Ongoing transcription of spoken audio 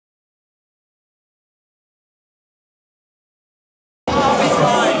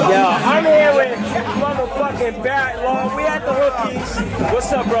motherfucking Barrett Long. We at the Hookies.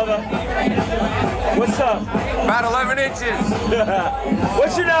 What's up, brother? What's up? About 11 inches.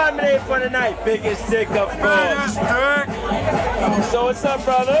 What's your nomination for tonight? Biggest dick, of course. Biggest dick. So what's up,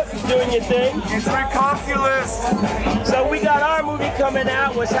 brother? Doing your thing? It's ridiculous. So we got our movie coming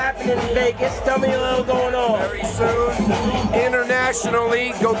out. What's happening in Vegas? Tell me a little going on. Very soon.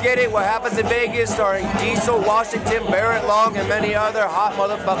 Internationally, go get it. What Happens in Vegas, starring Diesel, Washington, Barrett Long, and many other hot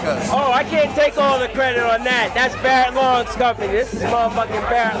motherfuckers. Oh, I can't take all the credit on that. That's Barrett Long's company. This is motherfucking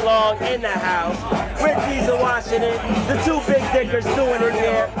Barrett Long in the house with Diesel, Washington. The two big dickers doing it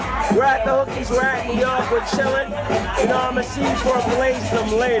here. We're at the Hookies. We're at New York. We're chilling. You know, I'm gonna see you for a blaze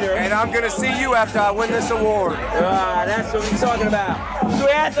them later. And I'm gonna see you after I win this award. That's what we're talking about. So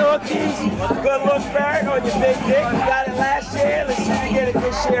we're at the Hookies. Good look, Barrett, on your big dick. You got it last year. Let's see if you get it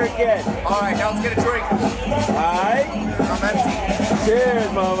this year again. All right, now let's get a drink. All right. I'm empty. Cheers,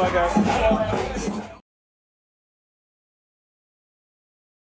 motherfucker.